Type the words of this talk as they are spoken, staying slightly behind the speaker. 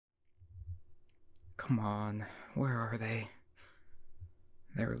Come on, where are they?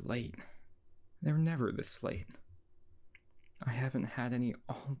 They're late. They're never this late. I haven't had any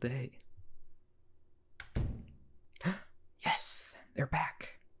all day. Yes, they're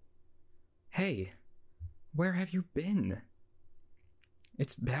back. Hey, where have you been?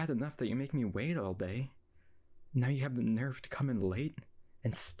 It's bad enough that you make me wait all day. Now you have the nerve to come in late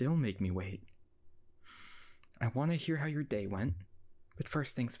and still make me wait. I want to hear how your day went, but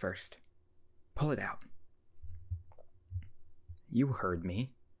first things first. Pull it out. You heard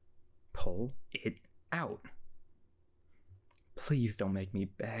me. Pull it out. Please don't make me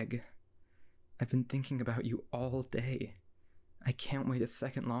beg. I've been thinking about you all day. I can't wait a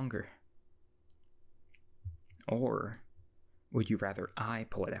second longer. Or would you rather I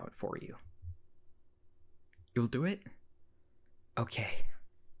pull it out for you? You'll do it? Okay.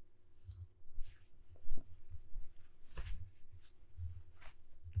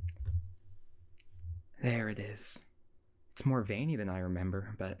 There it is. It's more veiny than I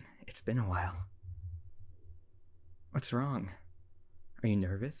remember, but it's been a while. What's wrong? Are you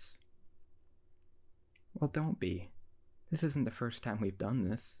nervous? Well, don't be. This isn't the first time we've done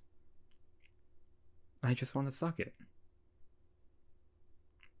this. I just want to suck it.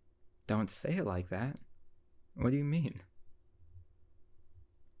 Don't say it like that. What do you mean?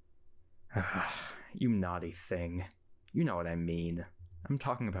 You naughty thing. You know what I mean. I'm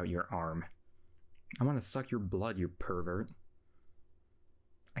talking about your arm. I want to suck your blood, you pervert.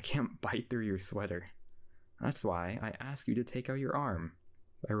 I can't bite through your sweater. That's why I ask you to take out your arm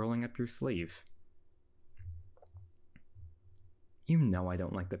by rolling up your sleeve. You know I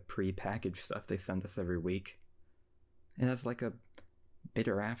don't like the pre-packaged stuff they send us every week. It has like a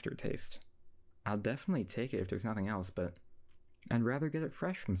bitter aftertaste. I'll definitely take it if there's nothing else, but I'd rather get it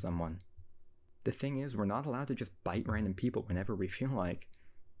fresh from someone. The thing is, we're not allowed to just bite random people whenever we feel like.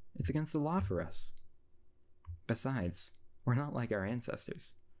 It's against the law for us. Besides, we're not like our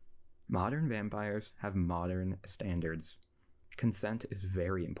ancestors. Modern vampires have modern standards. Consent is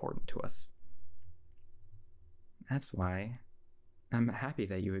very important to us. That's why I'm happy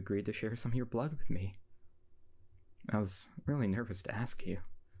that you agreed to share some of your blood with me. I was really nervous to ask you.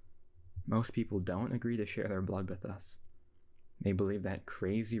 Most people don't agree to share their blood with us. They believe that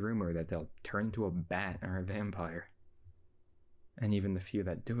crazy rumor that they'll turn into a bat or a vampire. And even the few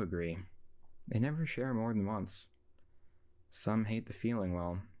that do agree, they never share more than once. Some hate the feeling,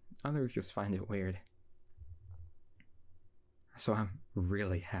 while others just find it weird. So I'm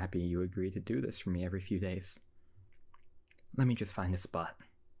really happy you agreed to do this for me every few days. Let me just find a spot.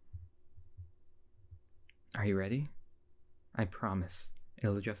 Are you ready? I promise,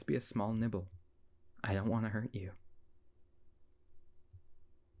 it'll just be a small nibble. I don't want to hurt you.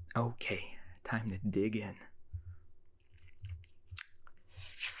 Okay, time to dig in.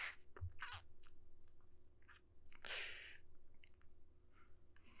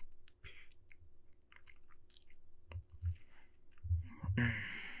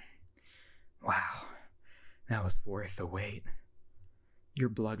 Wow, that was worth the wait. Your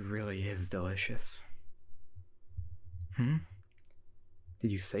blood really is delicious.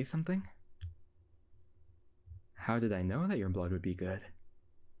 Did you say something? How did I know that your blood would be good?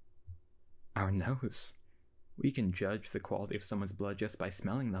 Our nose. We can judge the quality of someone's blood just by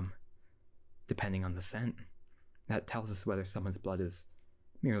smelling them. Depending on the scent, that tells us whether someone's blood is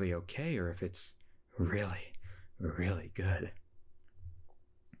merely okay or if it's really, really good.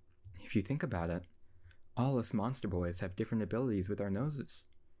 If you think about it, all us monster boys have different abilities with our noses.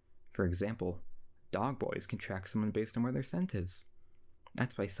 For example, dog boys can track someone based on where their scent is.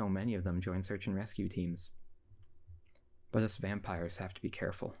 That's why so many of them join search and rescue teams. But us vampires have to be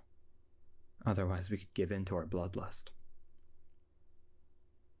careful. Otherwise we could give in to our bloodlust.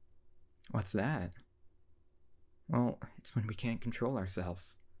 What's that? Well, it's when we can't control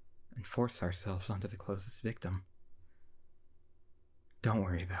ourselves and force ourselves onto the closest victim. Don't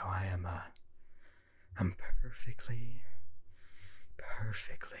worry though, I'm perfectly...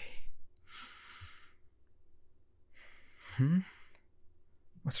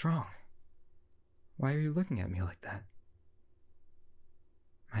 What's wrong? Why are you looking at me like that?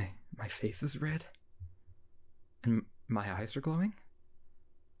 My face is red? And my eyes are glowing?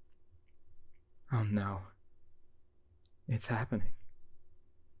 Oh no. It's happening.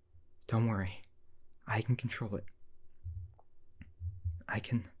 Don't worry. I can control it. I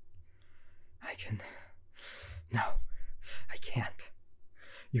can... No, I can't.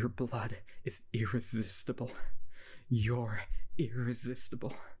 Your blood is irresistible. You're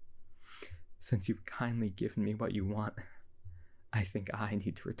irresistible. Since you've kindly given me what you want, I think I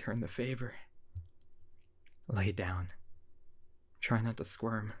need to return the favor. Lay down. Try not to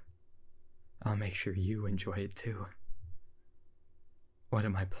squirm. I'll make sure you enjoy it too. What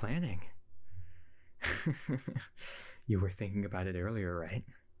am I planning? You were thinking about it earlier, right?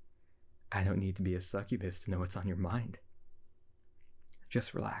 I don't need to be a succubus to know what's on your mind.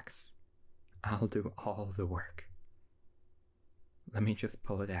 Just relax. I'll do all the work. Let me just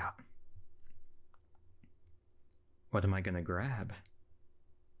pull it out. What am I gonna grab?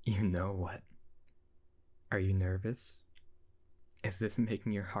 You know what. Are you nervous? Is this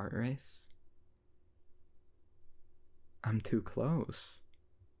making your heart race? I'm too close.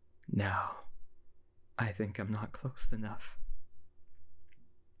 No, I think I'm not close enough.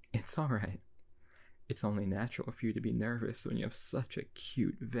 It's alright. It's only natural for you to be nervous when you have such a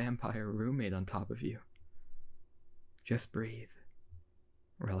cute vampire roommate on top of you. Just breathe.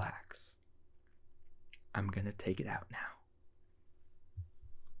 Relax. I'm gonna take it out now.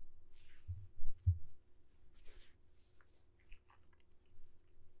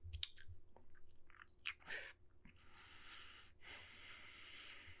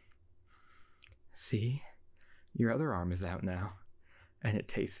 See? Your other arm is out now, and it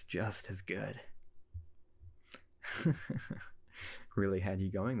tastes just as good. Really had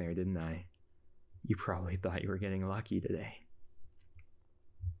you going there, didn't I? You probably thought you were getting lucky today.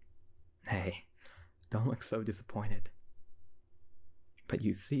 Hey, don't look so disappointed. But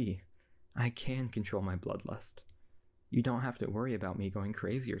you see, I can control my bloodlust. You don't have to worry about me going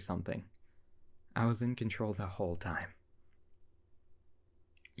crazy or something. I was in control the whole time.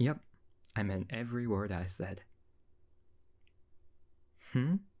 Yep, I meant every word I said.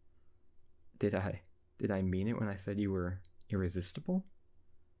 Did I mean it when I said you were irresistible?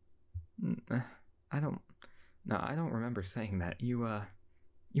 I don't remember saying that. You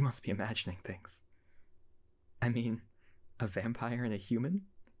must be imagining things. I mean, a vampire and a human?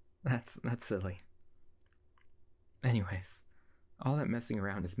 That's silly. Anyways, all that messing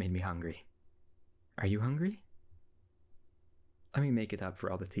around has made me hungry. Are you hungry? Let me make it up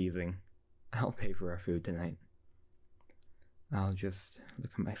for all the teasing. I'll pay for our food tonight. I'll just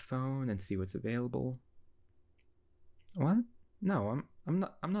look at my phone and see what's available. What? No, I'm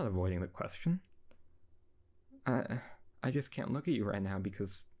not avoiding the question. I just can't look at you right now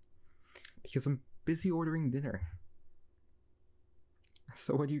because I'm busy ordering dinner.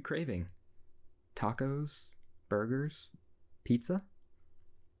 So what are you craving? Tacos? Burgers? Pizza?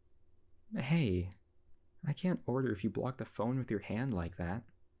 Hey, I can't order if you block the phone with your hand like that.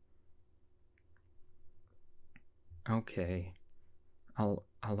 Okay, I'll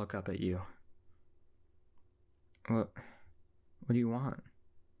look up at you. What do you want?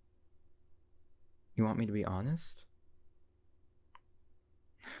 You want me to be honest?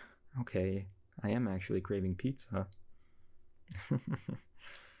 Okay, I am actually craving pizza.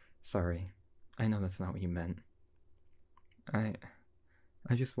 Sorry, I know that's not what you meant. I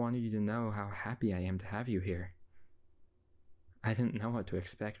just wanted you to know how happy I am to have you here. I didn't know what to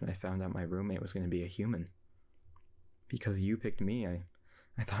expect when I found out my roommate was going to be a human. Because you picked me,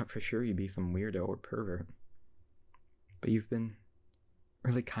 I thought for sure you'd be some weirdo or pervert. But you've been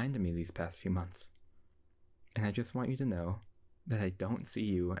really kind to me these past few months. And I just want you to know that I don't see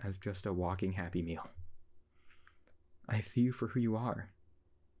you as just a walking Happy Meal. I see you for who you are,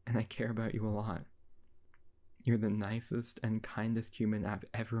 and I care about you a lot. You're the nicest and kindest human I've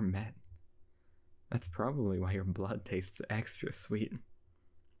ever met. That's probably why your blood tastes extra sweet.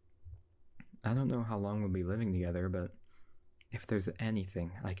 I don't know how long we'll be living together, but if there's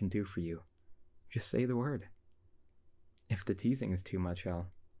anything I can do for you, just say the word. If the teasing is too much, I'll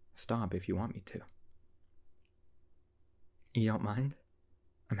stop if you want me to. You don't mind?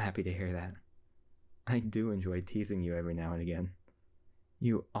 I'm happy to hear that. I do enjoy teasing you every now and again.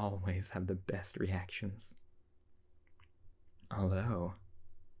 You always have the best reactions. Although,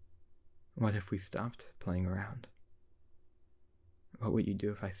 what if we stopped playing around? What would you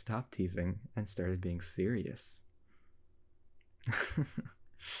do if I stopped teasing and started being serious?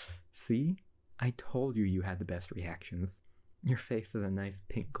 See? I told you you had the best reactions. Your face has a nice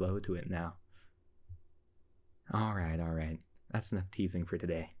pink glow to it now. Alright. That's enough teasing for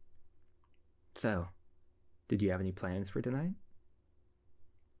today. So, did you have any plans for tonight?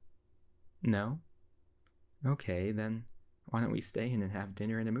 No? Okay, then why don't we stay in and have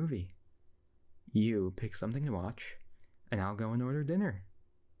dinner and a movie? You pick something to watch, and I'll go and order dinner.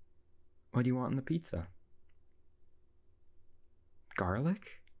 What do you want on the pizza?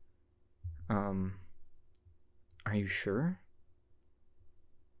 Garlic? Are you sure?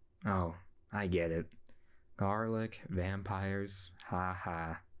 Oh, I get it. Garlic, vampires, ha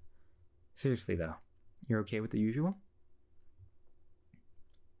ha. Seriously though, you're okay with the usual?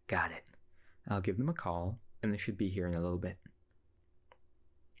 Got it. I'll give them a call, and they should be here in a little bit.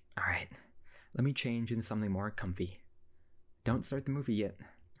 Alright, Let me change into something more comfy. Don't start the movie yet.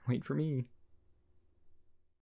 Wait for me.